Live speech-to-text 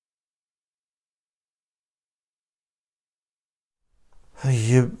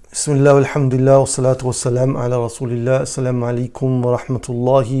بسم الله والحمد لله والصلاة والسلام على رسول الله. Assalamu alaikum wa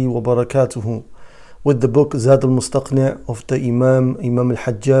rahmatullahi wa barakatuhu. With the book Zad al-Mustaqni' of the Imam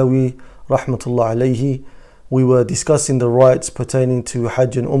al-Hajjawi rahmatullah alayhi, we were discussing the rights pertaining to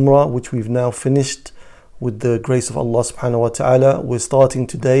Hajj and Umrah, which we've now finished with the grace of Allah subhanahu wa ta'ala. We're starting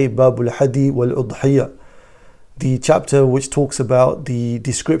today Babul Hadi wal Udhiyah, the chapter which talks about the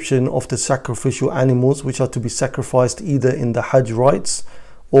description of the sacrificial animals which are to be sacrificed either in the Hajj rites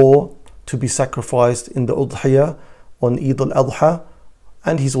or to be sacrificed in the Udhiyah on Eid al-Adha.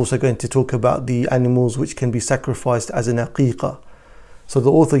 And he's also going to talk about the animals which can be sacrificed as an aqiqah. So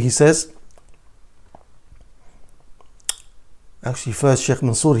the author, he says, actually first Sheikh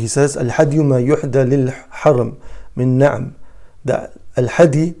Mansour, he says, Al-Hadi ma yuhda lil-haram min na'am. That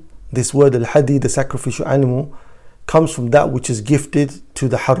Al-Hadi, this word Al-Hadi, the sacrificial animal, comes from that which is gifted to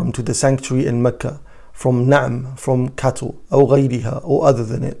the haram, to the sanctuary in Mecca, from na'am, from cattle, أو غيرها, or other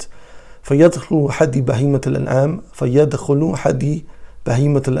than it. فيدخل حدي بهيمة الأنعام فيدخل حدي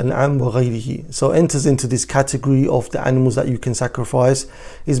بهيمة الأنعام وغيره. So enters into this category of the animals that you can sacrifice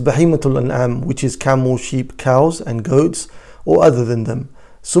is بهيمة الأنعام, which is camel, sheep, cows and goats, or other than them.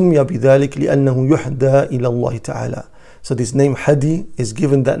 سمي بذلك لأنه يحدى إلى الله تعالى. So this name Hadi is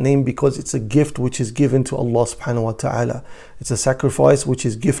given that name because it's a gift which is given to Allah subhanahu wa ta'ala. It's a sacrifice which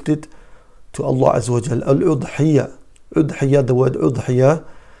is gifted to Allah azza wa jal. Al-Udhiyah. Udhiyah, the word Udhiyah,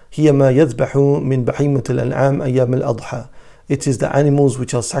 هي ما يذبح من بهيمة الأنعام أيام الأضحى. It is the animals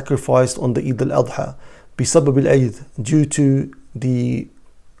which are sacrificed on the Eid al-Adha. بسبب العيد, due to the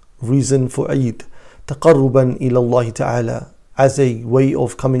reason for Eid. تقربا إلى الله تعالى, as a way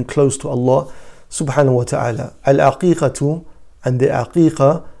of coming close to Allah subhanahu wa ta'ala. Al-aqiqatu, and the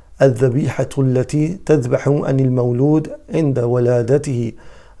aqiqa, al-dhabihatu allati tadhbahu anil mawlud inda waladatihi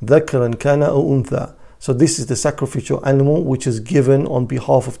dhakran kana aw untha. So this is the sacrificial animal which is given on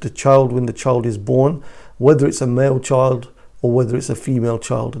behalf of the child when the child is born, whether it's a male child or whether it's a female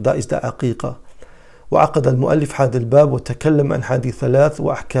child. That is the aqiqa. وعقد المؤلف هذا الباب وتكلم عن هذه الثلاث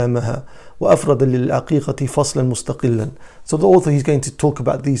وأحكامها وأفرد للعقيقة فصلا مستقلا. So the author, he's going to talk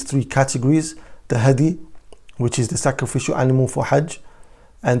about these three categories: the Hadi, which is the sacrificial animal for Hajj,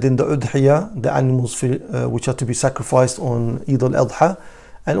 and then the Udhiyah, the animals which are to be sacrificed on Eid al-Adha,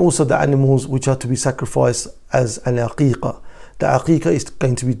 and also the animals which are to be sacrificed as an aqiqah. The aqiqah is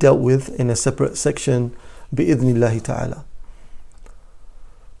going to be dealt with in a separate section بإذن الله تعالى.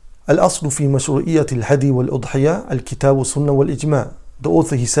 الأصل في مشروعية الهدي والأضحية الكتاب والسنة والإجماع. The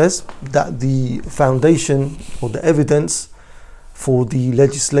author, he says that the foundation or the evidence for the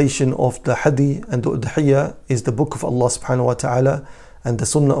legislation of the Hadi and the Udhiyah is the book of Allah subhanahu wa ta'ala and the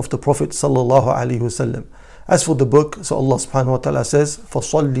sunnah of the Prophet sallallahu alayhi wasallam. As for the book, so Allah subhanahu wa ta'ala says,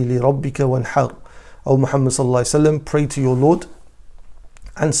 فَصَلِّ لِرَبِّكَ وَانْحَرْ. O Muhammad sallallahu alayhi wasallam, pray to your Lord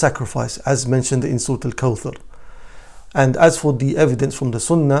and sacrifice, as mentioned in Surah Al-Kawthar. And as for the evidence from the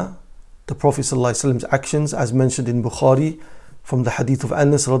sunnah, the Prophet sallallahu alayhi wasallam's actions, as mentioned in Bukhari from the hadith of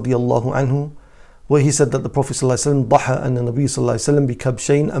Anas radiyallahu anhu, where he said that the Prophet ﷺ ضحى أن النبي صلى الله عليه وسلم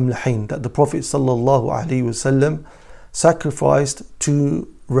بكبشين أملحين, that the Prophet sallallahu alaihi wasallam sacrificed two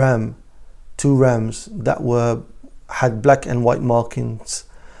rams that had black and white markings.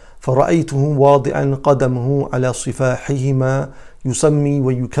 فرأيته واضعا قدمه على صفاحهما يسمي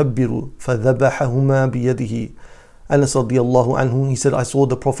ويكبر فذبحهما بيده. Anas radiyallahu anhu, he said, I saw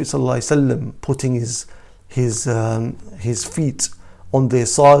the Prophet ﷺ putting his feet on their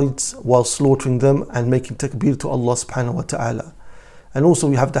sides while slaughtering them and making takbir to Allah subhanahu wa ta'ala. And also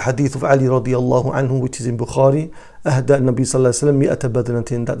we have the hadith of Ali radiallahu anhu, which is in Bukhari, أهدى النبي صلى الله عليه وسلم مئة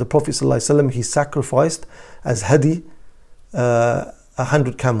بدنة, that the Prophet صلى الله عليه وسلم, he sacrificed as hadi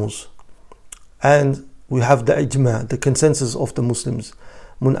 100 camels. And we have the ijma', the consensus of the Muslims,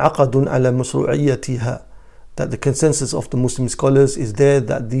 منعقد على مشروعيتها, that the consensus of the Muslim scholars is there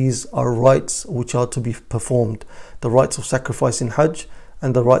that these are rites which are to be performed: the rites of sacrifice in Hajj,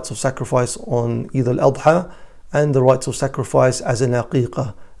 and the rites of sacrifice on Eid al-Adha, and the rites of sacrifice as an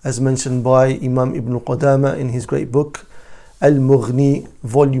aqiqah, as mentioned by Imam Ibn Qudama in his great book Al-Mughni,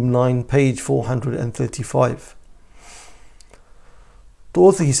 volume 9, page 435. The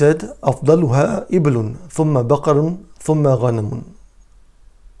author, he said, أفضلها إبل ثم بقر ثم غنم.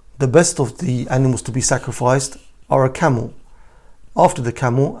 The best of the animals to be sacrificed are a camel, after the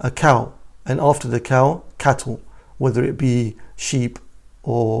camel a cow, and after the cow cattle, whether it be sheep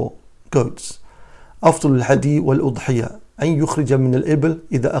or goats. أفضل الهدي والأضحية أن يخرج من الإبل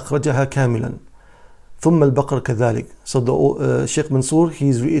إذا أخرجها كاملا ثم البقر كذلك. So the Sheikh Mansour, he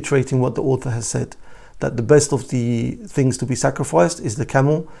is reiterating what the author has said, that the best of the things to be sacrificed is the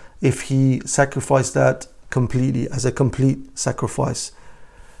camel if he sacrificed that completely, as a complete sacrifice.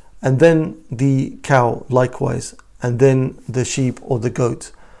 And then the cow likewise, and then the sheep or the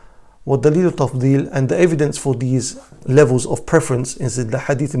goat. وَالدَّلِيلُ التَّفْضِيلِ, and the evidence for these levels of preference is in the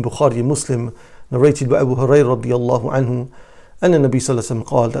hadith in Bukhari and Muslim, narrated by Abu Hurairah radiyallahu anhu, and the Nabi sallallahu alaihi wasallam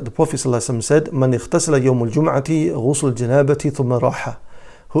قال, that the Prophet sallallahu alaihi wasallam said, مَنْ اغْتَسَلَ يَوْمُ الْجُمْعَةِ غُسُلَ الْجَنَابَةِ ثُمَّ رَاحَ.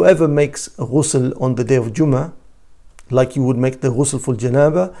 Whoever makes ghusl on the day of Jummah, like you would make the ghusl for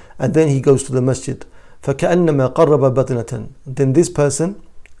janaba, and then he goes to the masjid, فَكَأَنَّمَا قَرَّبَ بَطْنَةً, then this person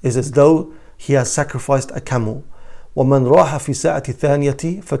is as though he has sacrificed a camel. وَمَنْ رَاحَ فِي سَاعَةِ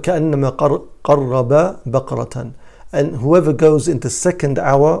الثَّانِيَةِ فَكَأَنَّمَا قَرَّبَ بَقْرَةً, and whoever goes in the second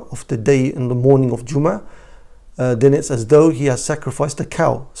hour of the day in the morning of Jummah, then it's as though he has sacrificed a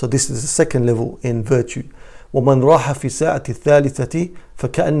cow. So this is the second level in virtue. وَمَنْ رَاحَ فِي سَاعَةِ الثَّالِثَةِ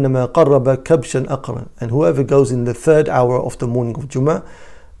فَكَأَنَّمَا قَرَّبَ كَبْشًا أَقْرًا, and whoever goes in the third hour of the morning of Jummah,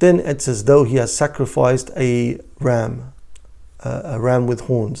 then it's as though he has sacrificed a ram with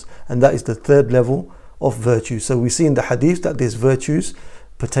horns, and that is the third level of virtue. So we see in the hadith that there's virtues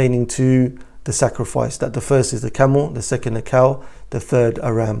pertaining to the sacrifice, that the first is the camel, the second a cow, the third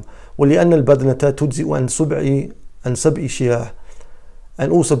a ram. وَلِأَنَّ الْبَدْنَةَ تُجْزِئُ عَنْ سَبْعِ شِيَاهٍ,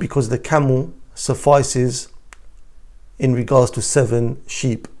 and also because the camel suffices in regards to 7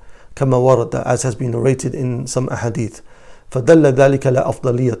 sheep, كما ورد, as has been narrated in some ahadith. فَدَلَّ ذَلِكَ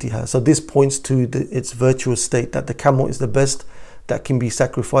لَأَفْضَلِيَتِهَا, so this points to its virtuous state, that the camel is the best that can be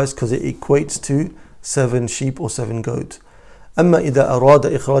sacrificed because it equates to 7 sheep or 7 goats. أما إذا أراد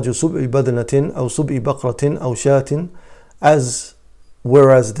إخراج سبع بدنة أو سبع بقرة أو شاة, as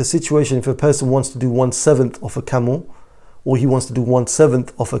whereas the situation, if a person wants to do 1/7 of a camel, or he wants to do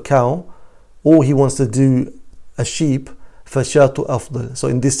 1/7 of a cow, or he wants to do a sheep, فَشَاةُ أَفْضَلُ, so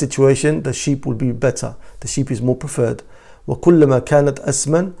in this situation the sheep will be better, the sheep is more preferred. وَكُلَّمَا كَانَتْ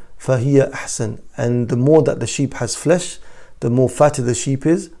أَسْمًا فَهِيَ أَحْسَنُ, and the more that the sheep has flesh, the more fatter the sheep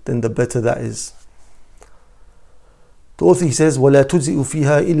is, then the better that is. The author, he says, وَلَا تُجْزِئُ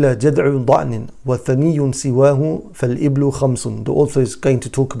فِيهَا إِلَّا جَدْعُ ضَعْنٍ وَثَنِيٌّ سِوَاهُ فَالْإِبْلُ خَمْسٌ. The author is going to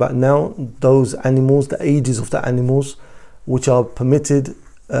talk about now those animals, the ages of the animals which are permitted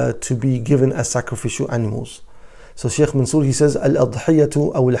to be given as sacrificial animals. So Sheikh Mansour, he says,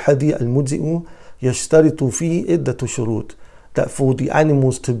 الأضحية أو الحدي المجزئ يشترط فيه عدة شروط, that for the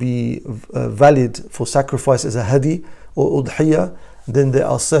animals to be valid for sacrifice as a hadi or udhiyah, then there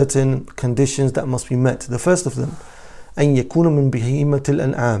are certain conditions that must be met. The first of them, أن يكون من بهيمة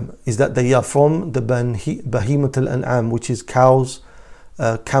الأنعام, is that they are from the بهيمة الأنعام, which is cows,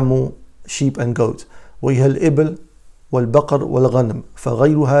 camel, sheep and goat. وهي الإبل والبقر والغنم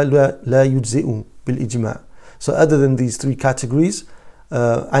فغيرها لا يجزئ بالإجماع. So other than these 3 categories,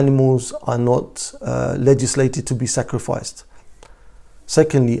 animals are not legislated to be sacrificed.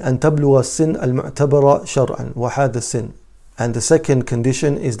 Secondly, أن تبلغ السن المعتبر شرعا وهذا السن, and the second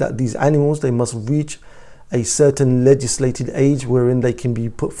condition is that these animals, they must reach a certain legislated age wherein they can be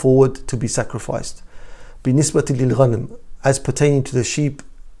put forward to be sacrificed. بالنسبة للغنم, as pertaining to the sheep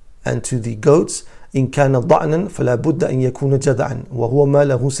and to the goats, إن كان ضعنا فلا بد أن يكون جذعا وهو ما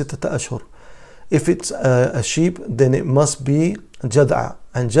له 6 أشهر. If it's a sheep, then it must be jad'a,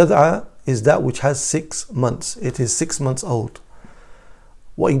 and jad'a is that which has 6 months. It is 6 months old.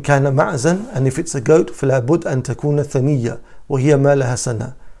 وإن كان معزا, and if it's a goat, فلا بد أن تكون ثنية وهي ما لها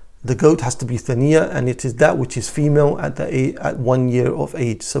سنة. The goat has to be thaniya, and it is that which is female at 1 year of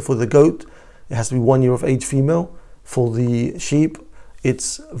age. So for the goat, it has to be 1 year of age female. For the sheep,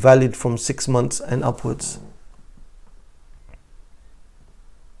 it's valid from 6 months and upwards.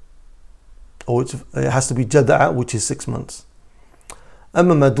 Or it has to be jada'a, which is 6 months.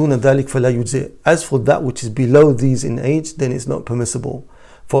 أما ما دون ذلك فلا يجزئ. As for that which is below these in age, then it's not permissible.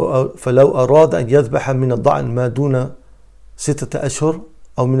 فلو أراد أن يذبح من الضعن ما دون 6 أشهر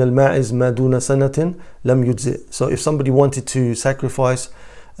أو من الماعز ما دون سنة لم يجزئ. So if somebody wanted to sacrifice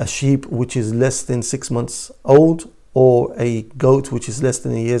a sheep which is less than 6 months old, or a goat which is less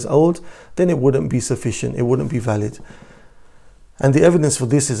than a year old, then it wouldn't be sufficient, it wouldn't be valid. And the evidence for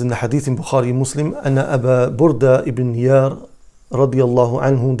this is in the hadith in Bukhari Muslim, أن أبا بردة ibn Niyar رضي الله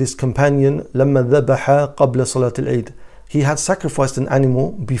عنه, this companion, لما ذبح قبل صلاة العيد, he had sacrificed an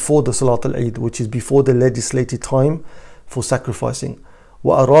animal before the Salat al-Eid, which is before the legislated time for sacrificing.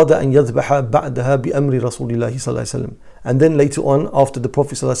 وأراد أن يذبح بعدها بأمر رسول الله صلى الله عليه وسلم. And then later on, after the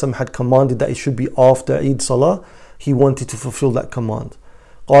Prophet صلى الله عليه وسلم had commanded that it should be after Eid Salah, he wanted to fulfill that command.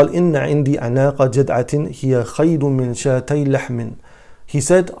 قال إن عندي عناق جدعة هي خير من شاتي لحم. He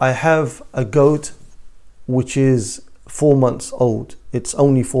said, I have a goat which is 4 months old. It's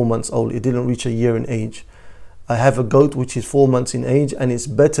only 4 months old. It didn't reach a year in age. I have a goat which is 4 months in age, and it's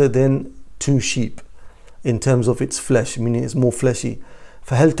better than 2 sheep. in terms of its flesh, meaning it's more fleshy.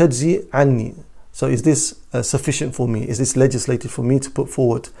 فهل تجزي عني? So is this sufficient for me? Is this legislated for me to put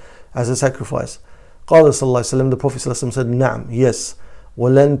forward as a sacrifice? قال صلى الله عليه وسلم, the Prophet صلى الله عليه وسلم said, نعم, yes.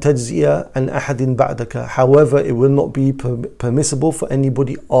 وَلَن تَجْزِيَ عَنْ أَحَدٍ بَعْدَكَ. However, it will not be permissible for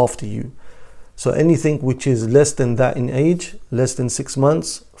anybody after you. So anything which is less than that in age, less than 6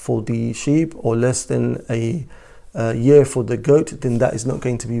 months for the sheep, or less than a year for the goat, then that is not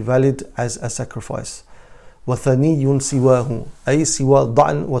going to be valid as a sacrifice. وَثَنِيٌّ سِوَاهُ أي سِوَى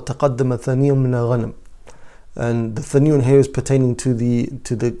ضَعْنْ وَتَقَدَّمَ ثَنِيٌّ مِنَ الْغَنَمِ. And the thaniyun here is pertaining to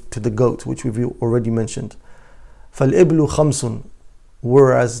the goat, which we've already mentioned. فَالْإِبْلُ خَمْسٌ.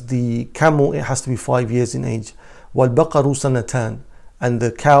 Whereas the camel, it has to be 5 years in age. وَالْبَقَرُ سَنَتَانِ. And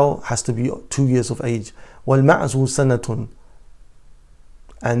the cow has to be 2 years of age. وَالْمَعْزُ سَنَةٌ.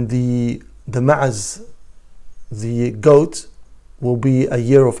 And the ma'az, the goat, will be a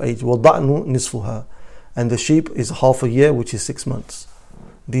year of age. وَالضَّعْنُ نِصْفُهَا. And the sheep is half a year, which is 6 months.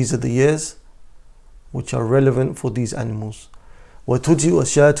 These are the years which are relevant for these animals. وَتُجِئُ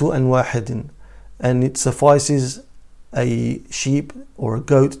الشَّاةُ أَنْ وَاحِدٍ. And it suffices a sheep or a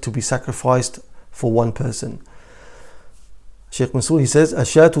goat to be sacrificed for one person. Sheikh Mansour, he says,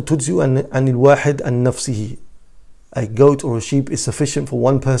 الشَّاةُ تُجْزِئُ عَنِ الْوَاحِدِ عَنْ نَفْسِهِ. A goat or a sheep is sufficient for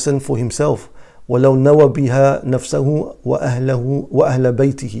one person for himself. وَلَوْ نَوَى بِهَا نَفْسَهُ وَأَهْلَ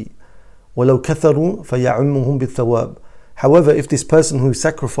بَيْتِهِ وَلَوْ كَثَرُوا فَيَعُمُّهُمْ بِالثَّوَابِ. However, if this person who is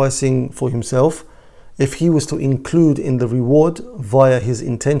sacrificing for himself, if he was to include in the reward via his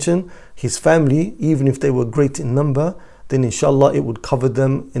intention his family, even if they were great in number, then inshallah it would cover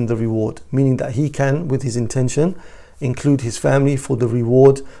them in the reward, meaning that he can, with his intention, include his family for the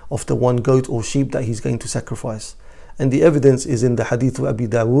reward of the one goat or sheep that he's going to sacrifice. And the evidence is in the hadith of Abi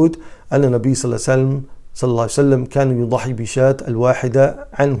Dawood, أن النبي صلى الله عليه وسلم كان يضحي بشاة الواحدة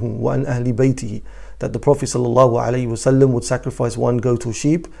عنه وعن أهل بيته. That the Prophet sallallahu alaihi wasallam would sacrifice one goat or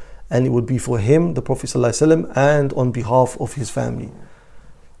sheep, and it would be for him, the Prophet ﷺ, and on behalf of his family.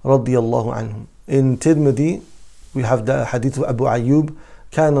 Radiyallahu anhum. In Tirmidhi, we have the hadith of Abu Ayyub,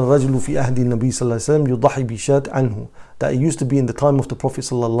 كان الرجل في أهد النبي صلى الله عليه وسلم يضحي بشاة عنه. That it used to be in the time of the Prophet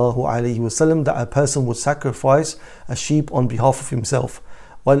ﷺ that a person would sacrifice a sheep on behalf of himself,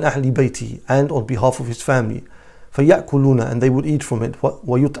 وعن أهل بيته, and on behalf of his family. فيأكلون, and they would eat from it,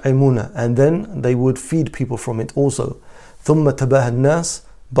 ويطعمون, and then they would feed people from it also. ثم تباهى الناس.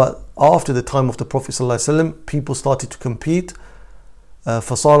 But after the time of the Prophet ﷺ, people started to compete.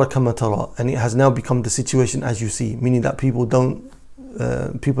 فَصَارَ كَمَا تَرَى. And it has now become the situation as you see, meaning that people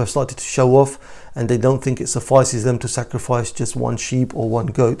have started to show off, and they don't think it suffices them to sacrifice just one sheep or one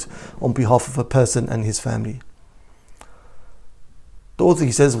goat on behalf of a person and his family. The author,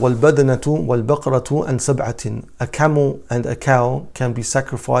 he says, وَالْبَدَنَةُ وَالْبَقْرَةُ أَنْ سَبْعَةٍ. A camel and a cow can be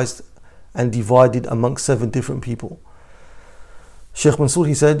sacrificed and divided amongst 7 different people. Sheikh Mansour,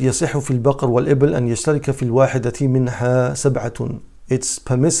 he said, يصح في البقر والإبل أن يشترك في الواحدة منها سبعة. It's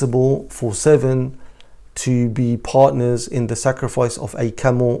permissible for 7 to be partners in the sacrifice of a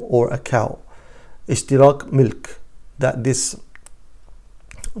camel or a cow. اشتراك milk. That this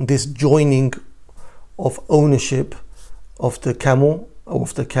joining of ownership of the camel or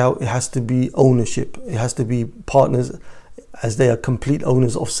of the cow, it has to be ownership. It has to be partners, as they are complete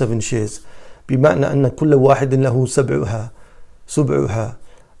owners of 7 shares. بمعنى أن كل واحد له سبعها,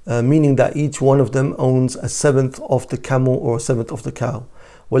 meaning that each one of them owns a 7th of the camel or a 7th of the cow.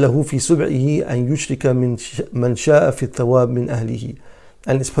 وله في سبعه أن يشرك من شاء في الثواب من أهله.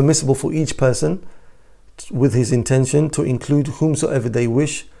 And it's permissible for each person, with his intention, to include whomsoever they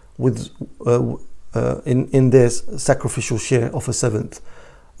wish with in their sacrificial share of a 7th.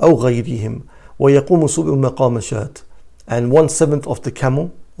 أو غيرهم. ويقوم سبع مقام شاة. And 1/7 of the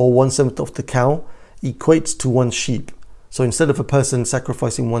camel or 1/7 of the cow equates to 1 sheep. So instead of a person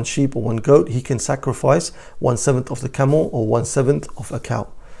sacrificing 1 sheep or 1 goat, he can sacrifice 1/7 of the camel or 1/7 of a cow.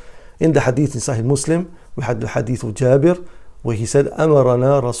 In the hadith in Sahih Muslim, we had the hadith of Jabir, where he said,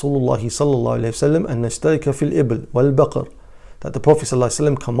 أمرنا رسول الله صلى الله عليه وسلم أن نشترك في الإبل والبقر. That the Prophet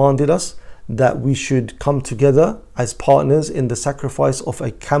ﷺ commanded us that we should come together as partners in the sacrifice of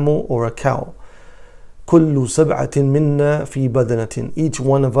a camel or a cow. كل سبعة منا في بدنة. Each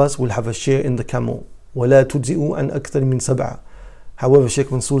one of us will have a share in the camel. ولا تجزئ عن أكثر من 7. However,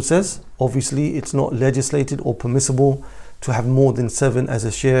 Sheikh Mansour says, obviously it's not legislated or permissible to have more than 7 as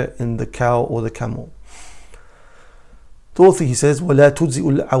a share in the cow or the camel. The author, he says, ولا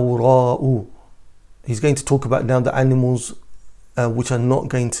تجزئ العوراء. He's going to talk about now the animals which are not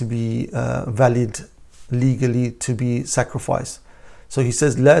going to be valid legally to be sacrificed. So he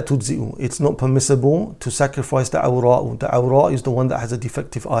says, لا تجزئ. It's not permissible to sacrifice the awra'. The awra' is the one that has a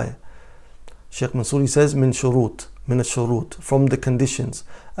defective eye. Sheikh Mansouri says من الشروط from the conditions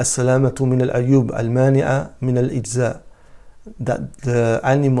السلامة من العيوب المانعة من الإجزاء, that the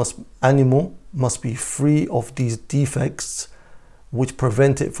animal must be free of these defects which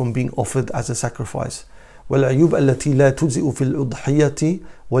prevent it from being offered as a sacrifice. والعيوب التي لا تجزئ في الأضحية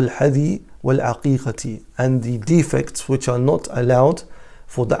والحدي والعقيقة, and the defects which are not allowed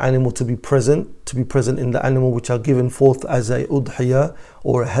for the animal to be present in the animal which are given forth as a udhiyah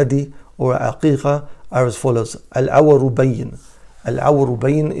or a hadi or a aqiqah are as follows. Al-awaru bayin. Al-awaru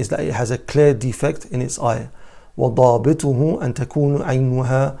bayin is that it has a clear defect in its eye. وضابطه أن تكون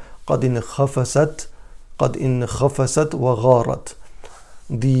عينها قد انخفست وغارت.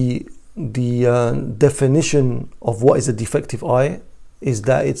 The definition of what is a defective eye is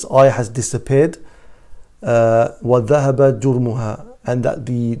that its eye has disappeared, وذهب جرمها, and that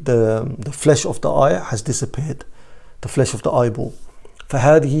the flesh of the eye has disappeared, the flesh of the eyeball.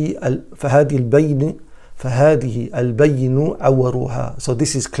 فهذه البين عورها. So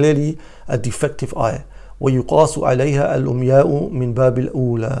this is clearly a defective eye. ويقاس عليها الأمياء من باب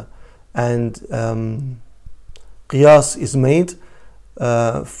الأولى, and qiyas is made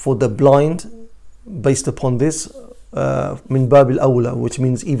for the blind based upon this min bab al-awla, which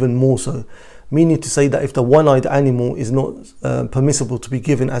means even more so, meaning to say that if the one-eyed animal is not permissible to be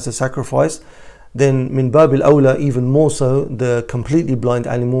given as a sacrifice, then min bab al-awla, even more so, the completely blind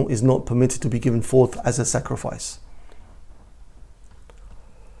animal is not permitted to be given forth as a sacrifice.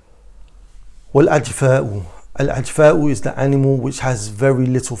 Wal-ajfa'u. Al-ajfa'u is the animal which has very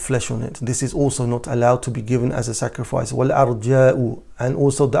little flesh on it. This is also not allowed to be given as a sacrifice. Wal-arja'u, and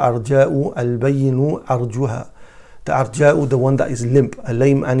also the arja'u, al-bayinu arjuha. The arja'u, the one that is limp, a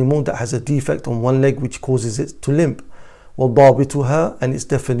lame animal that has a defect on one leg which causes it to limp. Wal-dabituha, and its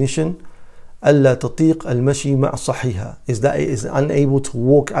definition, ألا تطيق المشي مع صحيها, is that it is unable to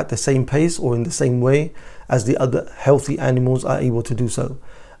walk at the same pace or in the same way as the other healthy animals are able to do so.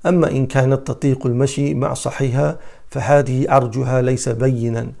 أما إن كانت تطيق المشي مع صحيها فهذه أرجها ليس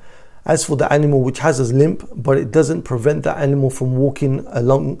بينا. As for the animal which has a limp, but it doesn't prevent the animal from walking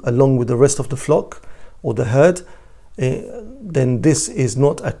along with the rest of the flock or the herd, then this is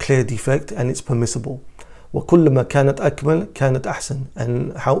not a clear defect and it's permissible. وكلما كانت أكمل كانت أحسن.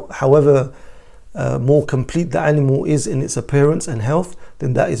 And however more complete the animal is in its appearance and health,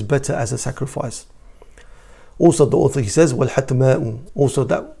 then that is better as a sacrifice. Also the author, he says, وَالْحَتْمَاءُ, also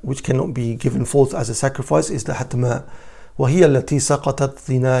that which cannot be given forth as a sacrifice is the hatma. وَهِيَ الَّتِي سَقَطَتْ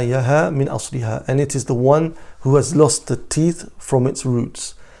ثِنَايَهَا مِنْ أَصْلِهَا, and it is the one who has lost the teeth from its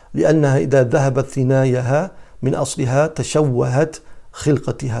roots. لأنها إذا ذهبت ثناياها من أصلها تشوهت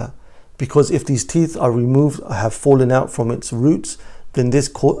خلقتها, because if these teeth are removed or have fallen out from its roots, then this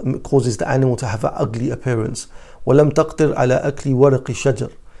causes the animal to have an ugly appearance. وَلَمْ تَقْدِرْ عَلَى أَكْلِ وَرَقِ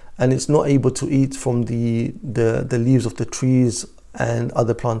الشَّجَرِ, and it's not able to eat from the leaves of the trees and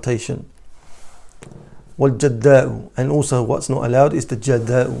other plantation. وَالْجَدَّاءُ, and also what's not allowed is the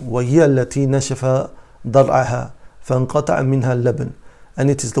جَدَّاءُ. وَهِيَ الَّتِي نَشَفَ ضَرْعَهَا فَانْقَطَعَ مِنْهَا اللَّبَنُ, and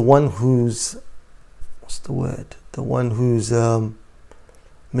it is the one whose,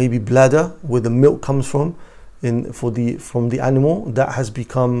 maybe bladder, where the milk comes from, from the animal, that has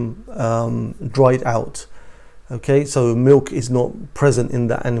become dried out. Okay, so milk is not present in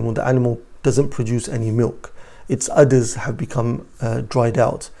the animal doesn't produce any milk, its udders have become dried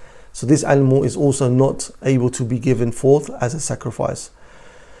out, so this animal is also not able to be given forth as a sacrifice.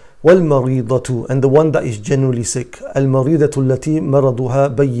 وَالْمَرِيضَةُ, and the one that is generally sick. الْمَرِيضَةُ الَّتِي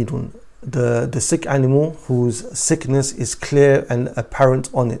مَرَضُهَا بَيِّنٌ, the sick animal whose sickness is clear and apparent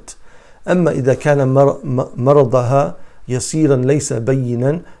on it. أما إذا كان مرضها يسيرا ليس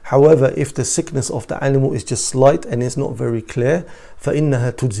بينا, however, if the sickness of the animal is just slight and is not very clear,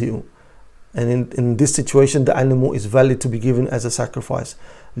 فإنها تجزئ, and in this situation the animal is valid to be given as a sacrifice.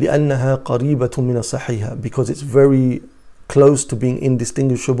 لأنها قريبة من صحيحة, because it's very close to being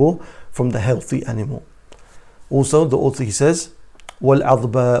indistinguishable from the healthy animal. Also the author, he says,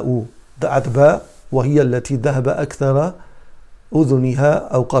 والعضباء, the adba, وهي التي ذهب أكثر أذنها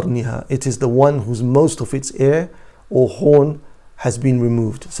أو قرنها, it is the one whose most of its ear or horn has been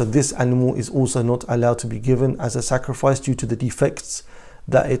removed. So this animal is also not allowed to be given as a sacrifice due to the defects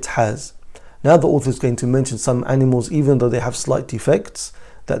that it has. Now the author is going to mention some animals, even though they have slight defects,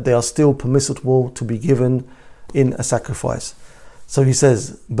 that they are still permissible to be given in a sacrifice. So he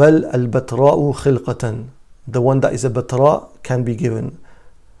says, بل البتراء خلقة, the one that is a batra can be given.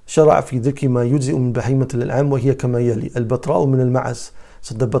 شرع في ذكر ما يجزئ من بهيمة الأنعام وهي كما يلي. البتراء من المعز,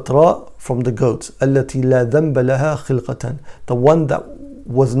 so the batra from the goat. التي لا ذنب لها خلقة, the one that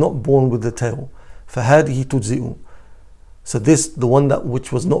was not born with the tail. فهذه تجزئ, so this, the one that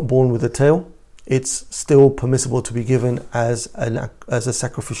which was not born with the tail, it's still permissible to be given as a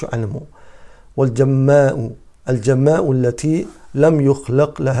sacrificial animal. والجماء الجماء التي لم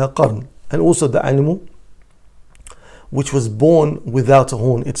يخلق لها قرن, and also the animal which was born without a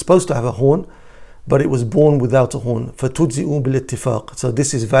horn. It's supposed to have a horn, but it was born without a horn. فتجزئ بالاتفاق. So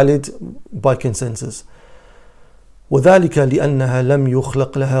this is valid by consensus. وذلك لأنها لم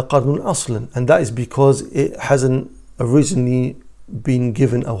يخلق لها قرن أصلا, and that is because it hasn't originally been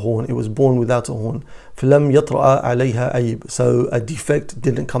given a horn. It was born without a horn. فلم يطرأ عليها عيب. So a defect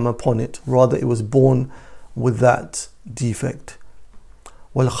didn't come upon it, rather it was born with that defect.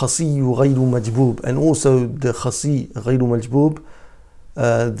 والخصي غير مجبوب, and also the خصي غير مجبوب,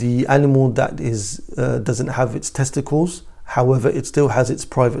 the animal that is doesn't have its testicles, however it still has its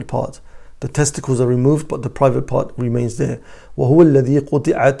private part. The testicles are removed but the private part remains there. وهو الذي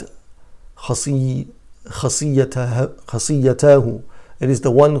قطعت خصيته, it is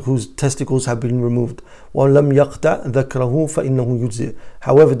the one whose testicles have been removed. وَلَمْ يَقْطَعْ ذَكْرَهُ فَإِنَّهُ يُجْزِئُ.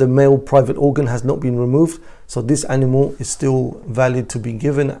 However, the male private organ has not been removed, so this animal is still valid to be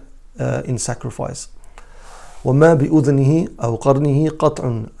given in sacrifice. وَمَا بِأُذْنِهِ أَوْ قَرْنِهِ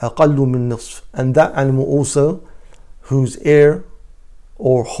قَطْعٌ أَقَلُّ مِنْ نِصْفٍ, and that animal also whose ear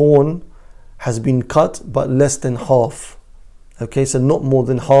or horn has been cut but less than half. Okay, so not more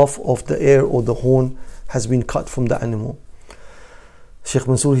than half of the ear or the horn has been cut from the animal. Sheikh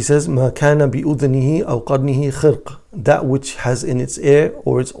Mansour, he says, ما كان بأذنه أو قرنه خرق, that which has in its ear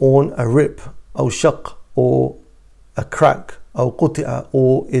or its horn a rip, أو شق, or a crack, أو قطع,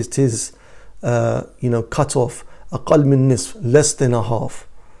 or it is cut off, أقل من نصف, less than a half,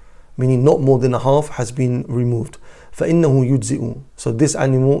 meaning not more than a half has been removed. فإنه يجزئ, so this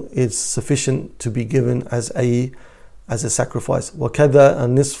animal is sufficient to be given as a sacrifice. وكذا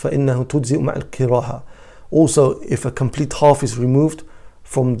النصف فإنه تجزئ مع الكراهة. Also, if a complete half is removed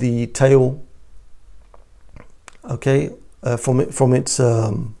from the tail, okay, from its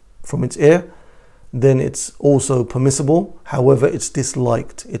ear, then it's also permissible. However, it's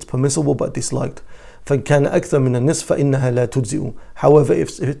disliked. It's permissible but disliked. فكان أكثر من النصف فإنها لا تجزئ. However,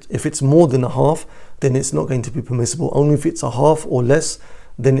 if it's more than a half, then it's not going to be permissible. Only if it's a half or less,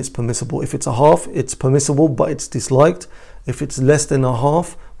 then it's permissible. If it's a half, it's permissible but it's disliked. If it's less than a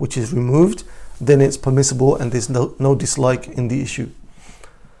half, which is removed, then it's permissible and there's no dislike in the issue.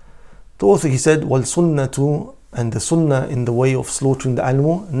 The author, he said, وَالْسُنَّةُ, and the sunnah in the way of slaughtering the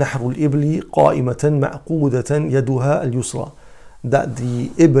animal, نَحْرُ الْإِبْلِ قَائِمَةً مَعْقُودَةً يَدُهَا الْيُسْرَى, that the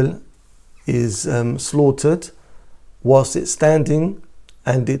ibl is slaughtered whilst it's standing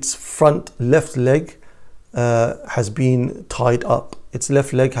and its front left leg has been tied up. Its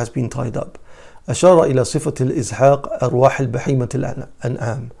left leg has been tied up. أشار إلى صفة الإزحاق أرواح البهيمة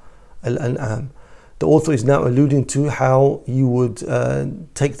الأنعام. The author is now alluding to how you would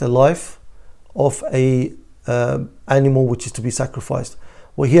take the life of a animal which is to be sacrificed.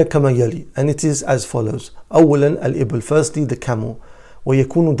 وهي كما يلي, and it is as follows. أولا الإبل, firstly the camel.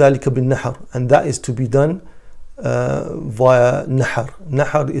 ويكون ذلك بالنحر, and that is to be done via nahar.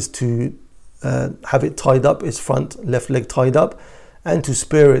 Nahar is to have it tied up, its front left leg tied up, and to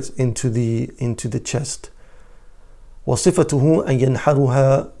spear it into the chest. وصفته أن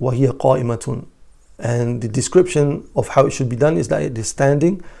ينحرها وهي قائمة, and the description of how it should be done is that it is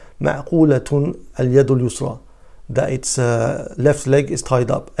standing. معقولة اليد اليسرى, that its left leg is tied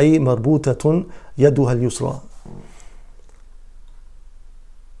up. أي مربوطة يدها اليسرى,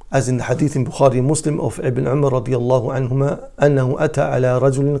 as in the hadith in Bukhari and Muslim of Ibn Umar رضي الله عنهما أنه أتى على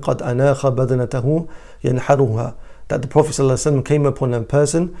رجل قد أناخ بدنته ينحرها, that the Prophet ﷺ came upon a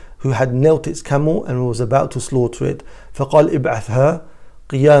person who had knelt its camel and was about to slaughter it. فقال ابعثها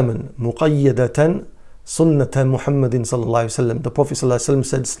قياما مقيدة سنة محمد صلى الله عليه وسلم. The Prophet ﷺ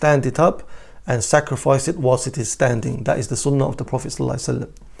said, stand it up and sacrifice it whilst it is standing. That is the sunnah of the Prophet ﷺ.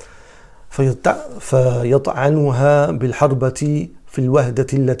 فيطعنها بالحربة في الوهدة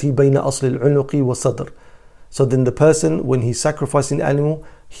التي بين أصل العنق والصدر. So then the person, when he's sacrificing the animal,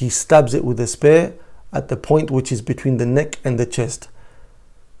 he stabs it with a spear at the point which is between the neck and the chest.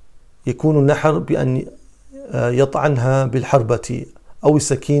 يكون النحر بأن يطعنها بالحربة أو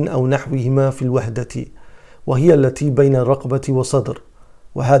السكين أو نحوهما في الوهدة وهي التي بين الرقبة والصدر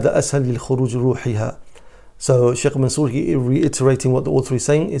وهذا أسهل للخروج روحها. So Sheikh Mansour, he reiterating what the author is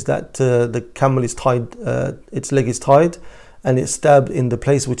saying, is that the camel is tied, its leg is tied, and it's stabbed in the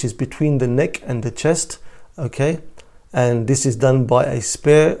place which is between the neck and the chest. Okay, and this is done by a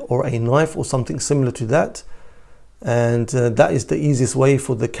spear or a knife or something similar to that, and that is the easiest way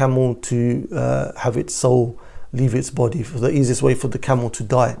for the camel to have its soul leave its body, for the easiest way for the camel to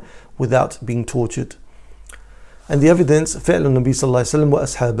die without being tortured. And the evidence, فعل النبي صلى الله عليه وسلم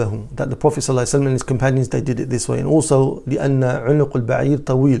وأصحابه, that the Prophet صلى الله عليه وسلم and his companions, they did it this way. And also لأن عنق البعير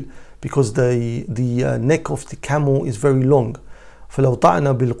طويل, because the neck of the camel is very long. فلو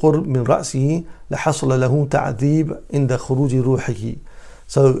طعن بالقرب من رأسه لحصل له تعذيب عند خروج روحه.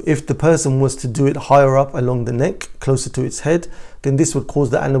 So if the person was to do it higher up along the neck, closer to its head, then this would cause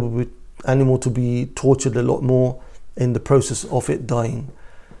the animal to be tortured a lot more in the process of it dying.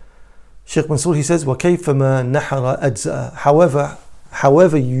 Sheikh Mansour, he says, وَكَيْفَ مَا نَحَرَ أَجْزَأَ.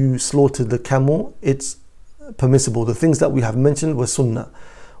 However you slaughter the camel, it's permissible. The things that we have mentioned were sunnah.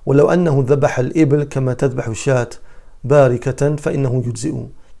 وَلَوْ أَنَّهُ ذَبَحَ الْإِبْلِ كَمَا تَذْبَحُ الشَّاةِ بَارِكَةً فَإِنَّهُ يُجْزِئُ.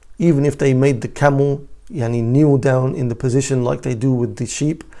 Even if they made the camel kneel down in the position like they do with the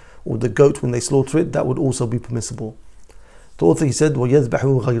sheep or the goat when they slaughter it, that would also be permissible. The author, he said,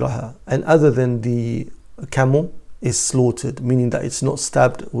 وَيَذْبَحُ غَيْرَهَا. And other than the camel is slaughtered, meaning that it's not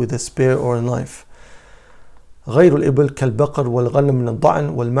stabbed with a spear or a knife. غير الإبل كالبقر والغنم من الضعن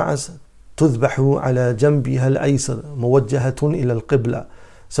والمعز تذبح على جنبها الأيسر موجهة إلى القبلة.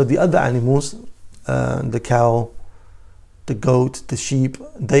 So the other animals, the cow, the goat, the sheep,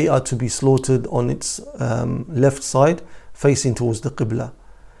 they are to be slaughtered on its left side, facing towards the Qibla.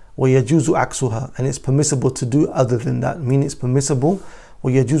 ويجوز عكسها. And it's permissible to do other than that, meaning it's permissible.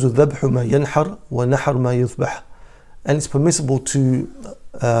 ويجوز ذبح ما ينحر ونحر ما يذبح. And it's permissible to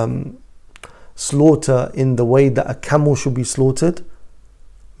slaughter in the way that a camel should be slaughtered,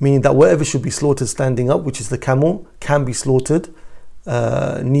 meaning that whatever should be slaughtered standing up, which is the camel, can be slaughtered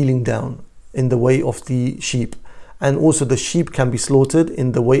kneeling down in the way of the sheep. And also the sheep can be slaughtered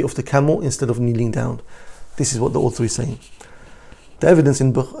in the way of the camel instead of kneeling down. This is what the author is saying. The evidence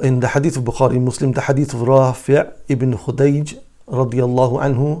in the hadith of Bukhari Muslim, the hadith of Rafi' ibn Khudayj radiyallahu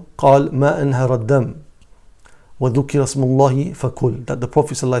anhu, قال ما أنهر الدم وذكر اسم الله فكل. That the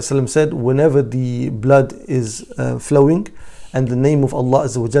Prophet ﷺ said, whenever the blood is flowing and the name of Allah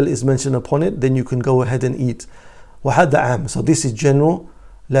Azza wa Jal is mentioned upon it, then you can go ahead and eat. وهذا عام. So this is general,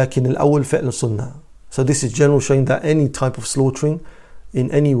 لكن الأول فعل السنة. So this is general, showing that any type of slaughtering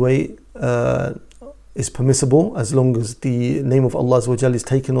in any way is permissible as long as the name of Allah Azza wa Jal is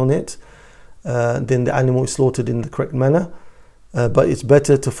taken on it. Then the animal is slaughtered in the correct manner. But it's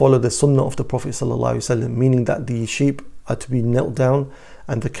better to follow the sunnah of the Prophet ﷺ, meaning that the sheep are to be knelt down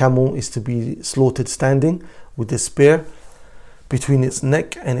and the camel is to be slaughtered standing with the spear between its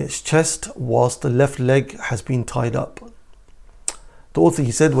neck and its chest whilst the left leg has been tied up. The author,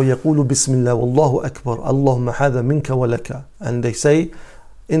 he said, وَيَقُولُ بِسْمِ اللَّهِ وَاللَّهُ أَكْبَرُ اللَّهُمَّ هَذَا مِنْكَ وَلَكَ. And they say,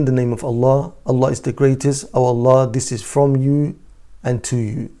 in the name of Allah, Allah is the greatest, O Allah, this is from you and to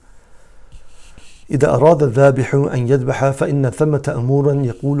you. إذا أراد الذابح أن يذبح فإن ثمة أمورا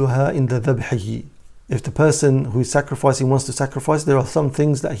يقولها عند ذبحه. If the person who is sacrificing wants to sacrifice, there are some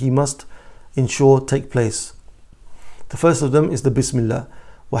things that he must ensure take place. The first of them is the Bismillah.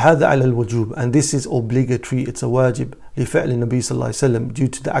 وهذا على الوجوب. And this is obligatory, it's a wajib. لفعل النبي صلى الله عليه وسلم, due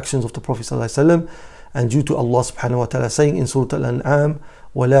to the actions of the Prophet صلى الله عليه وسلم, and due to Allah subhanahu wa ta'ala saying in Surah Al-An'am,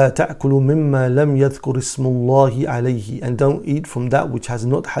 وَلَا تَأْكُلُوا مِمَّا لَمْ يَذْكُرِ اسْمُ اللَّهِ عَلَيْهِ. And don't eat from that which has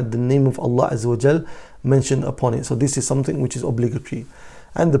not had the name of Allah Azza wa Jal mentioned upon it. So this is something which is obligatory.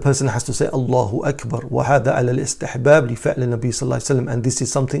 And the person has to say Allahu Akbar. وَهَذَا عَلَى الْإِسْتِحْبَابِ لِفَعْلِ النَّبِي صلى الله عليه وسلم. And this is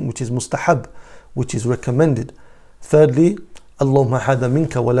something which is mustahab, which is recommended. Thirdly, اللهم هذا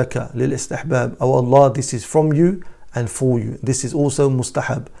منك ولك للإستحباب. Oh Allah, this is from you and for you. This is also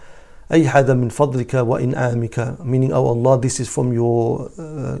mustahab. أي هذا من فضلك وإنعامك. Meaning, oh Allah, this is from your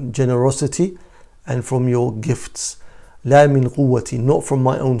generosity and from your gifts. لا من قوتي, not from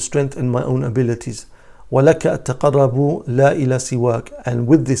my own strength and my own abilities. ولك أتقرب لا إلى سواك. And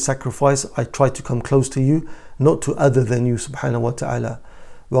with this sacrifice I try to come close to you, not to other than you subhanahu wa ta'ala.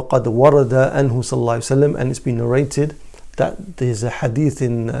 وقد ورد عنه صلى الله عليه وسلم. And it's been narrated that there's a hadith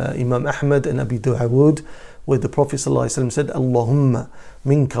in Imam Ahmad and Abi Dawud where the Prophet ﷺ said, Allahumma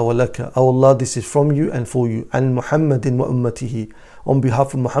minka wa laka. Oh Allah, this is from you and for you. And Muhammadin wa ummatihi. On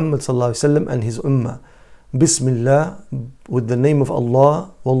behalf of Muhammad ﷺ and his ummah. Bismillah, with the name of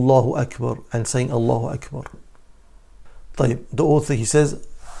Allah, Wallahu Akbar, and saying Allahu Akbar. طيب, the author, he says,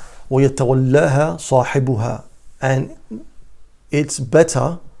 وَيَتَوَلَّاهَا صَاحِبُهَا. And it's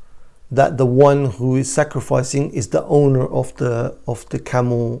better that the one who is sacrificing is the owner of the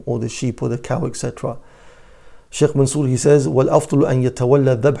camel or the sheep or the cow, etc. Sheikh Mansour, he says, وَالْأَفْضُلُ أَنْ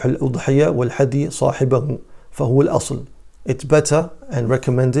يَتَوَلَّى ذَبْحُ الْأُضْحِيَةِ وَالْحَدِيِ صَاحِبَهُ فَهُوَ الْأَصْلُ. It's better and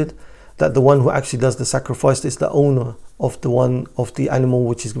recommended that the one who actually does the sacrifice is the owner of the animal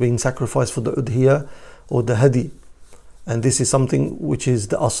which is being sacrificed for the udhiyah or the hadi. And this is something which is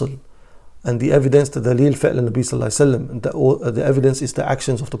the asl. And the evidence, the dalil فعل النبي صلى الله عليه وسلم, the evidence is the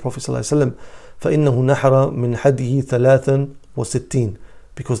actions of the Prophet صلى الله عليه وسلم. فإنه نحر من هديه 63,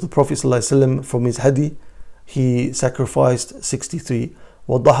 because the Prophet صلى الله عليه وسلم from his hadi he sacrificed 63.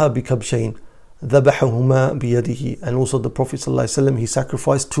 وضحى بكبشين ذبحهما بيده, and also the Prophet صلى الله عليه وسلم he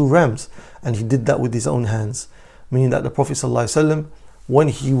sacrificed 2 rams, and he did that with his own hands, meaning that the Prophet صلى الله عليه وسلم, when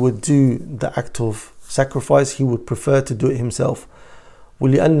he would do the act of sacrifice, he would prefer to do it himself.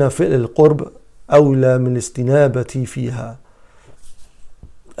 ولأن فعل القرب أولى من الاستنابة فيها.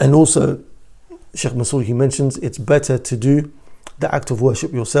 And also Sheikh Mansour, he mentions it's better to do the act of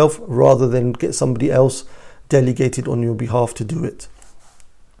worship yourself rather than get somebody else delegated on your behalf to do it.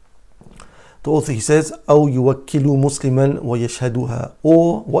 The author, he says, أو يوكل مسلما ويشهدها,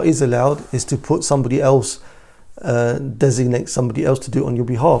 or what is allowed is to put somebody else, designate somebody else to do it on your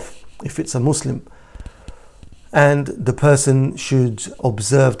behalf if it's a Muslim. And the person should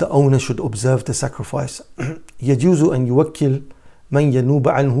observe, the owner should observe the sacrifice. يجوز أن يوكل من ينوب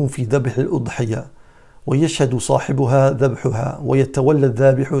عنه في ذبح الأضحية ويشهد صاحبها ذبحها ويتولى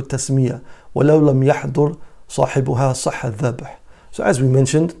الذابح التسمية ولو لم يحضر صاحبها صح الذبح. So as we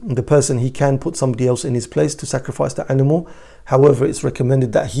mentioned, the person, he can put somebody else in his place to sacrifice the animal. However, it's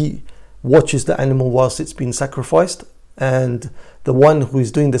recommended that he watches the animal whilst it's being sacrificed, and the one who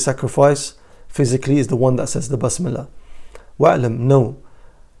is doing the sacrifice physically is the one that says the basmala. وَأَعْلَمْ, know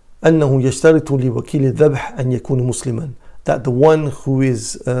أنه يشترط لوكيل الذبح أن يكون مسلما, that the one who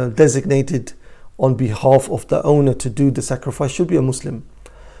is designated on behalf of the owner to do the sacrifice should be a Muslim.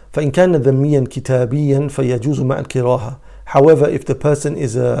 فإن كان ذميا كتابيا فيجوز مع الكراهة. However, if the person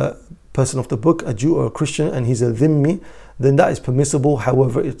is a person of the book, a Jew or a Christian, and he's a dhimmi, then that is permissible.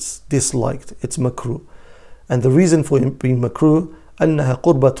 However, it's disliked, it's makruh. And the reason for it being makruh, أنها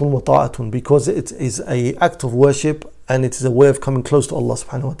قربة وطاعة, because it is an act of worship and it is a way of coming close to Allah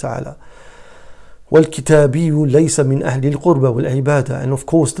subhanahu wa ta'ala. وَالْكِتَابِيُّ لَيْسَ مِنْ أَهْلِ الْقُرْبَ وَالْعِبَادَةِ, and of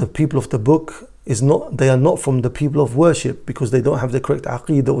course the people of the book they are not from the people of worship because they don't have the correct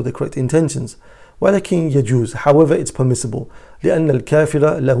aqidah or the correct intentions. ولكن يجوز, however it's permissible, لأن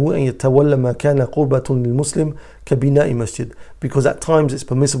الكافر له أن يتولى ما كان قربة للمسلم كبناء مسجد, because at times it's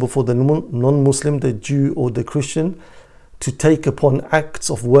permissible for the non-Muslim, the Jew or the Christian, to take upon acts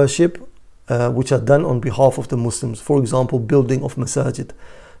of worship which are done on behalf of the Muslims. For example, building of masajid.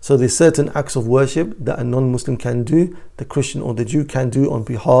 So there's certain acts of worship that a non-Muslim can do, the Christian or the Jew can do on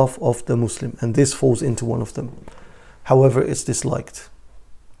behalf of the Muslim, and this falls into one of them. However, it's disliked.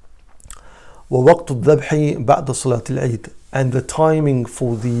 وَوَقْتُ الذَّبْحِ بَعْدَ صَلَاةِ الْعِيدِ, and the timing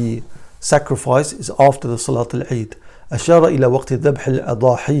for the sacrifice is after the Salat al-Eid. أشار إلى وقت الذبح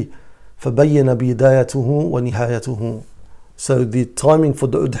الأضاحي فبين بدايته ونهايته. So the timing for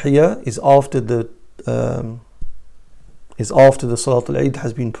the udhiyah is after the Salat al-Eid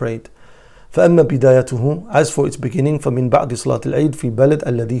has been prayed. فأما بدايته, as for its beginning, فمن بعد صلاة العيد في بلد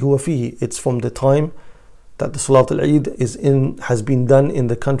الذي هو فيه, it's from the time that the Salat al-Eid has been done in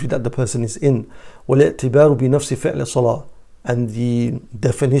the country that the person is in. والاعتبار بنفس فعل الصلاة, and the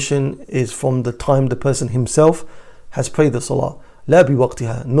definition is from the time the person himself has prayed the salah. لا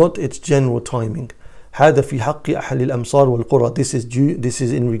بوقتها, not its general timing. هذا في حق أهل الأمصار والقرى, this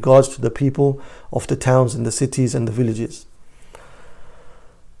is in regards to the people of the towns and the cities and the villages.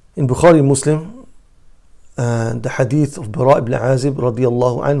 In Bukhari Muslim, the hadith of Bara ibn Azib رضي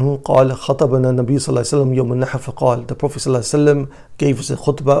الله عنه قال خطبنا النبي صلى الله عليه وسلم يوم النحر فقال, the Prophet صلى الله عليه وسلم gave us a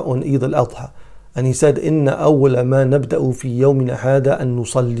khutbah on Eid al-Adha, and he said إن أول ما نبدأ في يومنا هذا أن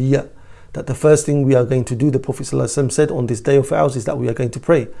نصلي, that the first thing we are going to do, the Prophet صلى الله عليه وسلم said, on this day of ours is that we are going to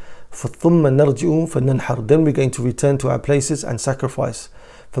pray. ثم نرجع فننحر, then we're going to return to our places and sacrifice.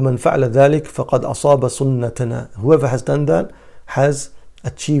 فمن فعل ذلك فقد أصاب سنتنا, whoever has done that has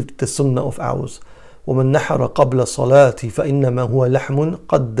achieved the sunnah of ours. ومن نحر قبل الصلاة فإنما هو لحم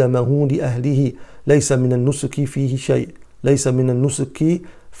قدمه لأهله ليس من النسك فيه شيء, ليس من النسك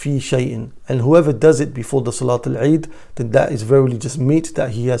في شيء, and whoever does it before the Salat al-Eid, then that is verily just meat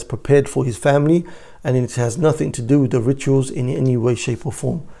that he has prepared for his family, and it has nothing to do with the rituals in any way, shape or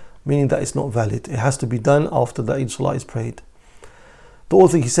form, meaning that it's not valid. It has to be done after the Eid Salah is prayed. The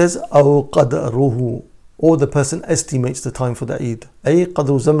author, he says, أو قدره, or the person estimates the time for the Eid. أي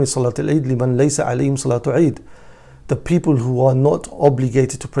قدر زمن صلاة العيد لمن ليس عليهم صلاة عيد. The people who are not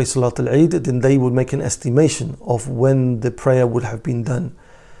obligated to pray Salat al-Eid, then they will make an estimation of when the prayer would have been done.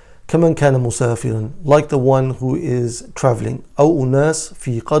 كمن كان مسافرا, like the one who is traveling. أو أناس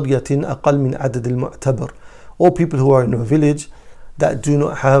في قرية أقل من عدد المعتبر, or people who are in a village that do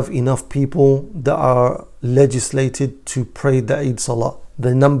not have enough people that are legislated to pray the Eid Salah.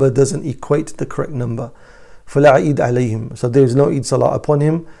 The number doesn't equate the correct number. فلا عيد عليهم, so there is no Eid Salah upon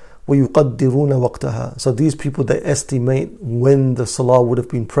him. وَيُقَدِّرُونَ وَقْتَهَا. So these people, they estimate when the salah would have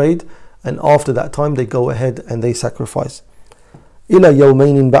been prayed, and after that time they go ahead and they sacrifice. إِلَى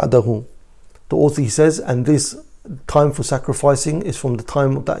يَوْمَيْنٍ بَعْدَهُ. The author, he says, and this time for sacrificing is from the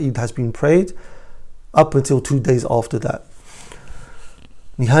time that Eid has been prayed up until 2 days after that.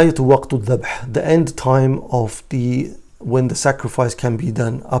 نهاية وقت الذبح, the end time of when the sacrifice can be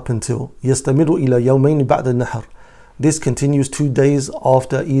done, up until يستمر إلى يومين بعد النحر. This continues 2 days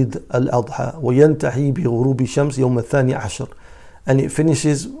after Eid al-Adha. وينتهي بغروب الشمس يوم الثاني عشر. And it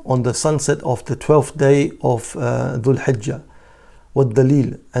finishes on the sunset of the 12th day of Dhul Hijjah.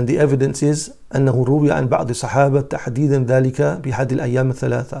 والدليل, and the evidence is أنه روي عن بعض الصحابة تحديدا ذلك بهذه الأيام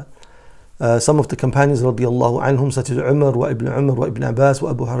الثلاثة. Some of the companions رضي الله عنهم, such as Umar wa Ibn Abbas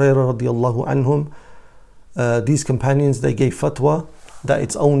wa Abu Hurairah رضي الله عنهم, these companions, they gave fatwa that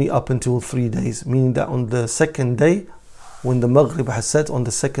it's only up until 3 days, meaning that on the second day, when the Maghrib has set on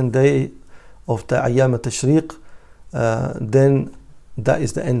the second day of the Ayyam al-Tashriq, then that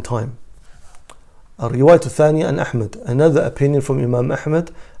is the end time. الرواية الثانية عن أحمد, another opinion from Imam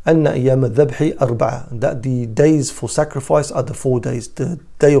Ahmad, أن أيام الذبح أربعة, that the days for sacrifice are the 4 days, the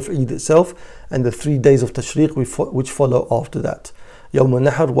day of Eid itself and the 3 days of Tashriq which follow after that. يوم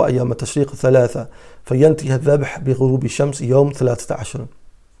النحر وأيام التشريق ثلاثة فينتهي الذبح بغروب الشمس يوم 13.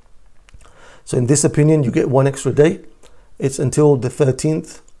 So in this opinion, you get 1 extra day. It's until the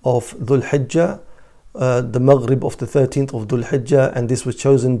 13th of Dhul Hijjah, the Maghrib of the 13th of Dhul Hijjah, and this was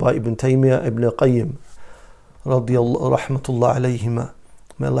chosen by Ibn Taymiyyah, Ibn Qayyim, rahmatullah alayhima.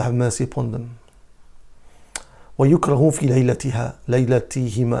 May Allah have mercy upon them. وَيُكْرَهُ فِي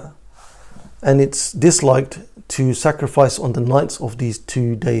لَيْلَتِهِمَا. And it's disliked to sacrifice on the nights of these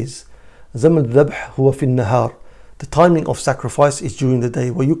 2 days. زمن الذبح هو في النهار. The timing of sacrifice is during the day.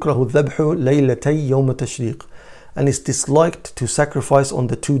 وَيُكْرَهُ الذبح لَيْلَتَيْ يَوْمَ تَشْرِيق. And it's disliked to sacrifice on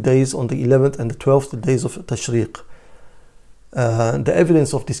the 2 days, on the 11th and the 12th, the days of Tashriq. The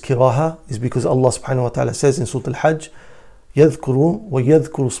evidence of this kiraha is because Allah subhanahu wa ta'ala says in Surah Al-Hajj, يذكر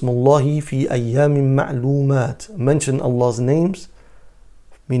ويذكر اسم الله في أيام معلومات. Mention Allah's names,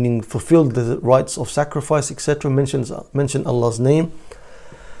 meaning fulfill the rites of sacrifice, etc. Mention Allah's name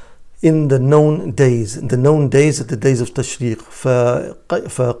in the known days. The known days are the days of Tashriq.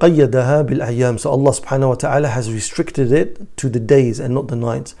 فَقَيَّدَهَا بِالْأَيَّامِ. So Allah subhanahu wa ta'ala has restricted it to the days and not the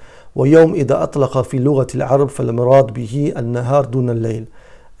nights. وَيَوْمْ إِذَا أَطْلَقَ فِي لُغَةِ الْعَرَبِ فَالْمُرَادُ بِهِ النَّهَارُ دُونَ اللَّيْلِ.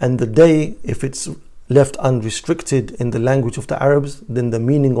 And the day, if it's left unrestricted in the language of the Arabs, then the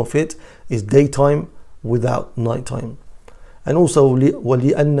meaning of it is daytime without nighttime. And also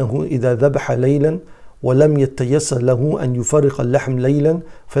وَلِأَنَّهُ إِذَا ذَبَحَ لَيْلًا وَلَمْ يَتَّيَسَّرْ لَهُ أَنْ يُفَرِّقَ اللَّحْمَ لَيْلًا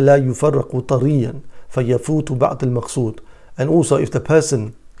فَلَا يُفَرَّقُ طَرِيًّا فَيَفُوتُ بَعْضَ الْمَقْصُودِ. And also, if the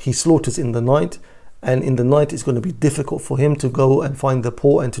person, he slaughters in the night, and in the night it's going to be difficult for him to go and find the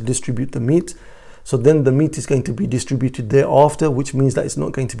poor and to distribute the meat, so then the meat is going to be distributed thereafter, which means that it's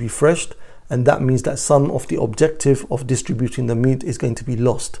not going to be fresh, and that means that some of the objective of distributing the meat is going to be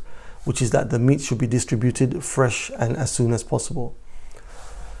lost, which is that the meat should be distributed fresh and as soon as possible.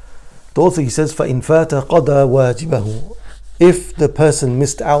 The author, he says, فَإِنْ فَاتَ قَضَى وَاجِبَهُ. If the person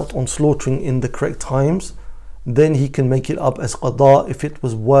missed out on slaughtering in the correct times, then he can make it up as qada if it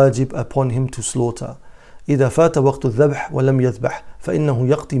was wajib upon him to slaughter. إذا فات وقت الذبح ولم يذبح فإنه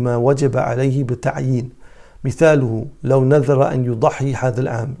يقضي ما وجب عليه بالتعيين. مثاله لو نذر أن يضحي هذا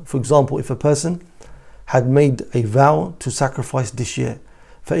العام. For example, if a person had made a vow to sacrifice this year,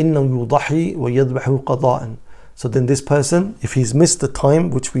 فإنه يضحي ويذبح قضاء. So then this person, if he's missed the time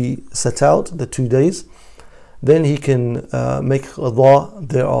which we set out, the 2 days, then he can make qada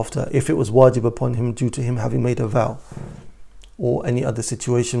thereafter if it was wajib upon him due to him having made a vow or any other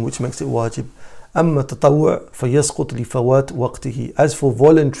situation which makes it wajib. أما التطوع فيسقط لفوات وقته. As for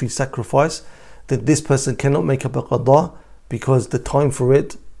voluntary sacrifice, that this person cannot make up a qada because the time for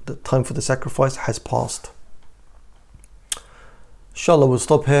it, the time for the sacrifice has passed. Inshallah, we'll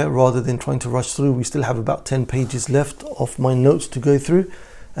stop here rather than trying to rush through. We still have about 10 pages left of my notes to go through,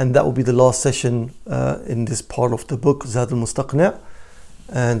 and that will be the last session in this part of the book, Zad al-Mustaqni',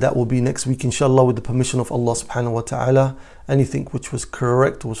 and that will be next week, inshallah, with the permission of Allah subhanahu wa ta'ala. Anything which was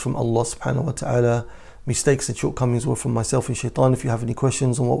correct was from Allah subhanahu wa ta'ala. Mistakes and shortcomings were from myself and shaitan. If you have any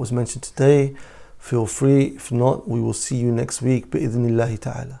questions on what was mentioned today, feel free. If not, we will see you next week, bi-idhnillahi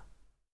ta'ala.